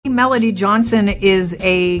Melody Johnson is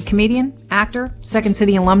a comedian, actor, Second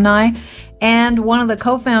City alumni, and one of the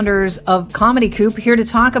co-founders of Comedy Coop, here to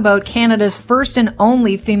talk about Canada's first and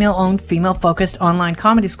only female-owned, female-focused online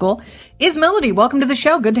comedy school, is Melody. Welcome to the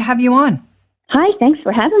show. Good to have you on. Hi, thanks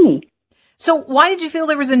for having me. So why did you feel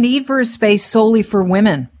there was a need for a space solely for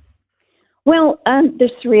women? Well,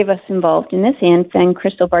 there's three of us involved in this, Anne Feng,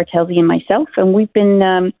 Crystal Bartelsi, and myself, and we've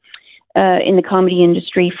been in the comedy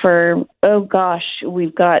industry for,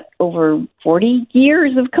 we've got over 40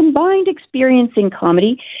 years of combined experience in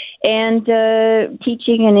comedy and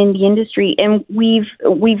teaching and in the industry. And we've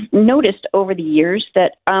noticed over the years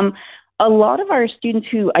that a lot of our students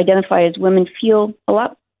who identify as women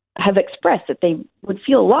have expressed that they would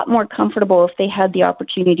feel a lot more comfortable if they had the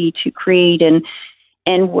opportunity to create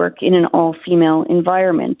and work in an all-female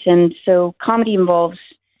environment. And so comedy involves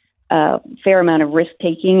a fair amount of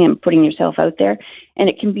risk-taking and putting yourself out there. And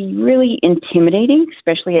it can be really intimidating,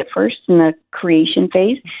 especially at first in the creation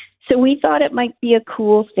phase. So we thought it might be a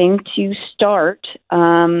cool thing to start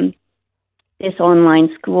this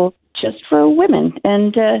online school just for women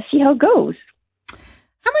and see how it goes.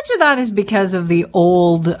 How much of that is because of the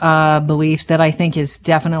old belief that I think is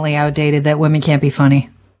definitely outdated, that women can't be funny?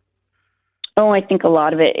 Oh, I think a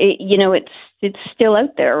lot of it. It's still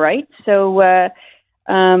out there, right? So,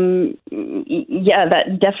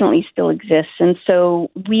 that definitely still exists. And so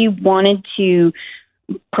we wanted to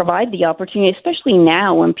provide the opportunity, especially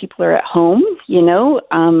now when people are at home, in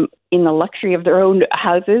the luxury of their own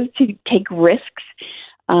houses, to take risks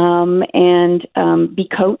and be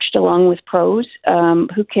coached along with pros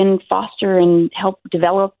who can foster and help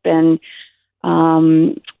develop and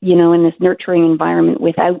in this nurturing environment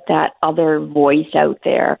without that other voice out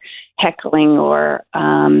there heckling or,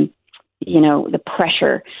 the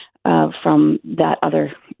pressure from that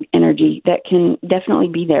other energy that can definitely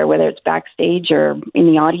be there, whether it's backstage or in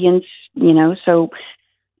the audience, So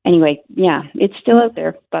anyway, yeah, it's still out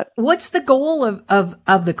there. But what's the goal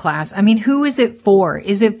of the class? I mean, who is it for?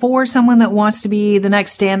 Is it for someone that wants to be the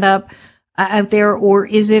next stand-up out there, or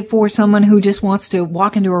is it for someone who just wants to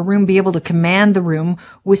walk into a room, be able to command the room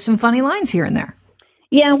with some funny lines here and there?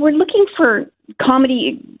 Yeah, we're looking for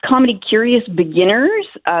comedy curious beginners.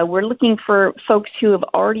 We're looking for folks who have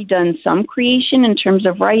already done some creation in terms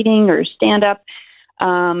of writing or stand-up,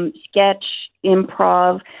 sketch,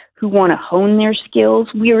 improv, who want to hone their skills.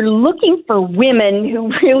 We are looking for women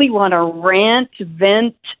who really want to rant,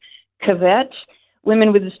 vent, kvetch.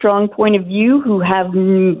 Women with a strong point of view who have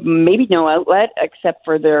maybe no outlet except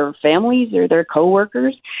for their families or their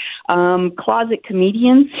coworkers. Closet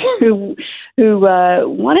comedians who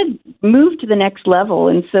want to move to the next level.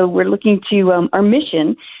 And so we're looking to, our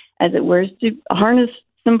mission, as it were, is to harness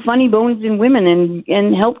some funny bones in women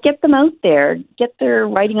and help get them out there, get their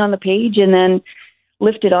writing on the page, and then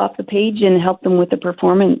lift it off the page and help them with the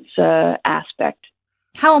performance aspect.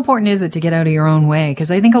 How important is it to get out of your own way?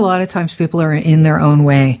 Because I think a lot of times people are in their own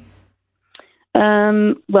way.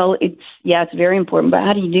 Well, it's very important. But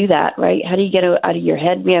how do you do that, right? How do you get out of your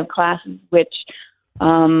head? We have classes which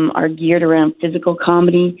are geared around physical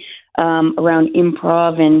comedy, around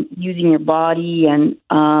improv and using your body and,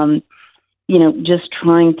 just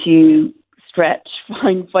trying to stretch,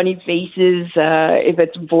 find funny faces. If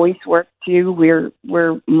it's voice work too,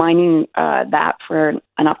 we're mining that for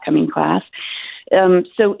an upcoming class.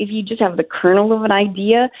 So if you just have the kernel of an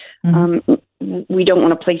idea, we don't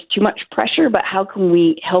want to place too much pressure, but how can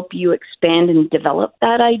we help you expand and develop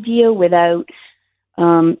that idea without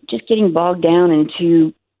just getting bogged down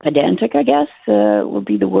into pedantic, I guess, would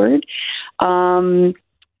be the word.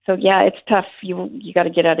 So yeah, it's tough. You got to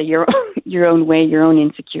get out of your own way, your own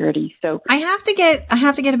insecurity. So I have to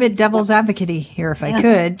get a bit devil's advocate here, if I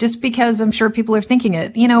could, just because I'm sure people are thinking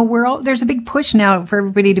it. There's a big push now for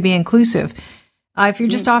everybody to be inclusive. If you're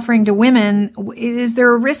just offering to women, is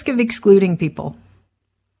there a risk of excluding people?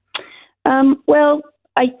 Well,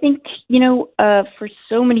 I think, for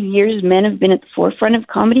so many years, men have been at the forefront of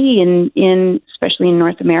comedy especially in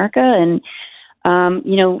North America. And,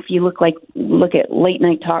 if you look at late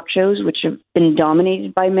night talk shows, which have been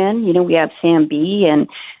dominated by men, we have Sam B and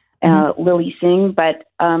Lily Singh. But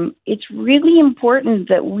it's really important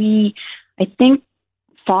that we, I think,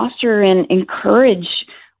 foster and encourage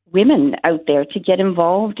women out there to get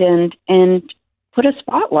involved and put a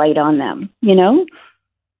spotlight on them,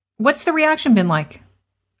 What's the reaction been like?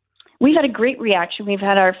 We've had a great reaction. We've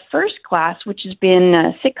had our first class, which has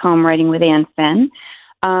been sitcom writing with Anne Feng,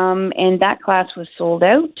 and that class was sold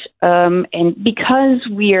out. And because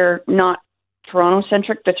we're not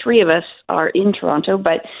Toronto-centric, the three of us are in Toronto,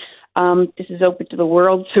 but This is open to the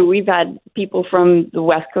world. So we've had people from the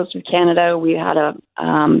west coast of Canada. We had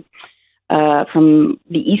from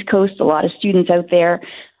the East Coast, a lot of students out there.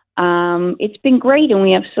 It's been great, and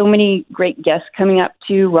we have so many great guests coming up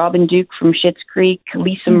too. Robin Duke from Schitt's Creek,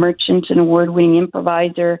 Lisa Merchant, an award-winning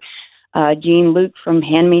improviser, Jane Luke from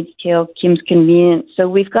Handmaid's Tale, Kim's Convenience. So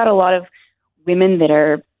we've got a lot of women that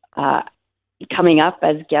are coming up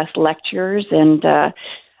as guest lecturers, and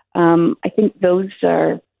I think those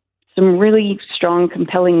are some really strong,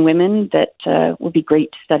 compelling women that will be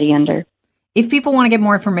great to study under. If people want to get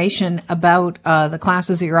more information about the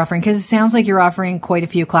classes that you're offering, because it sounds like you're offering quite a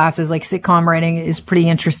few classes, like sitcom writing is pretty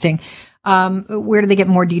interesting. Where do they get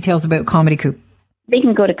more details about Comedy Coop? They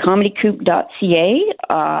can go to comedycoop.ca.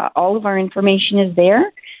 All of our information is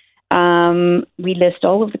there. We list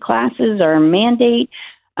all of the classes, our mandate.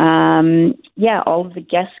 All of the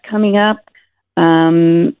guests coming up.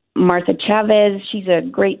 Martha Chavez, she's a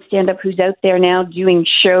great stand-up who's out there now doing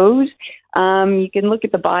shows. You can look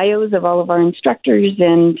at the bios of all of our instructors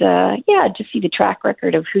and, just see the track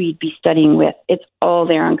record of who you'd be studying with. It's all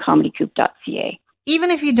there on comedycoop.ca.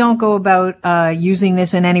 Even if you don't go about using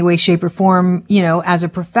this in any way, shape, or form, as a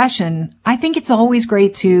profession, I think it's always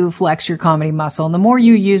great to flex your comedy muscle. And the more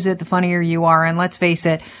you use it, the funnier you are. And let's face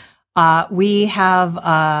it, we have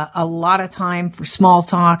a lot of time for small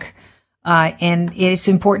talk. And it's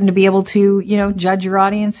important to be able to, judge your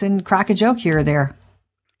audience and crack a joke here or there.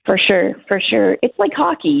 For sure. It's like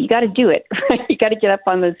hockey. You got to do it, right? You got to get up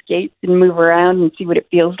on those skates and move around and see what it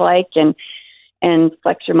feels like and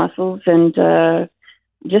flex your muscles and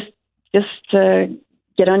just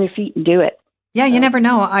get on your feet and do it. Yeah, you never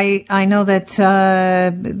know. I know that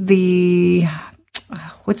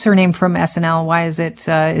what's her name from SNL? Why is it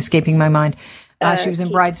escaping my mind? She was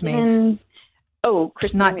in Bridesmaids.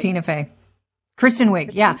 Kristen not Wiig. Tina Fey. Kristen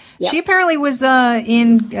Wiig, yeah. She apparently was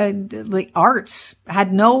in the arts,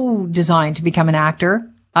 had no design to become an actor.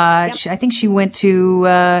 I think she went to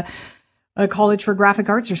a college for graphic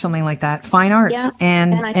arts or something like that, fine arts,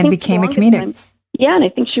 and became a comedian. And I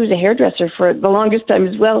think she was a hairdresser for the longest time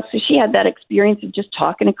as well. So she had that experience of just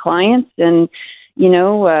talking to clients and,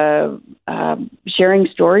 sharing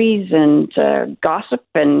stories and gossip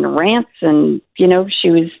and rants. And, she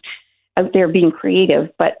was out there being creative.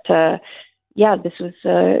 But, this was,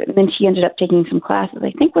 then she ended up taking some classes,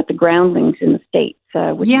 I think, with the Groundlings in the States,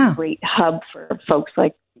 which is a great hub for folks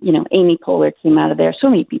like, Amy Poehler came out of there. So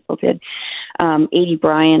many people did. Adie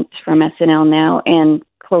Bryant from SNL now, and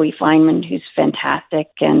Chloe Fineman, who's fantastic.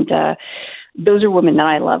 And those are women that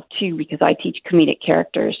I love, too, because I teach comedic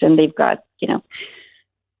characters, and they've got,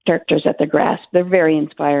 characters at their grasp. They're very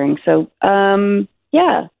inspiring. So,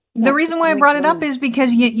 The reason why I brought it up is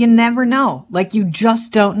because you never know. Like, you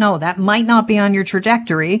just don't know. That might not be on your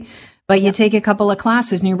trajectory, but you take a couple of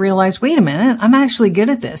classes and you realize, wait a minute, I'm actually good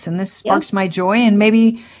at this, and this sparks my joy, and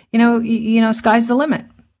maybe, sky's the limit.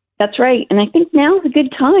 That's right. And I think now's a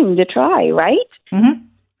good time to try, right? Mm-hmm.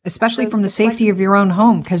 Especially from the safety of your own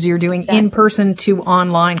home, because you're doing in-person to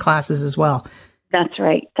online classes as well. That's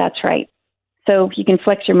right. So you can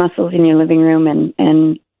flex your muscles in your living room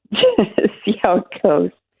and see how it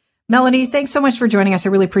goes. Melody, thanks so much for joining us. I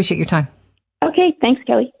really appreciate your time. Okay. Thanks,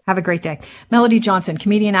 Kelly. Have a great day. Melody Johnson,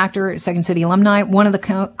 comedian, actor, Second City alumni, one of the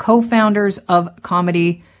co-founders of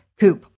Comedy Coop.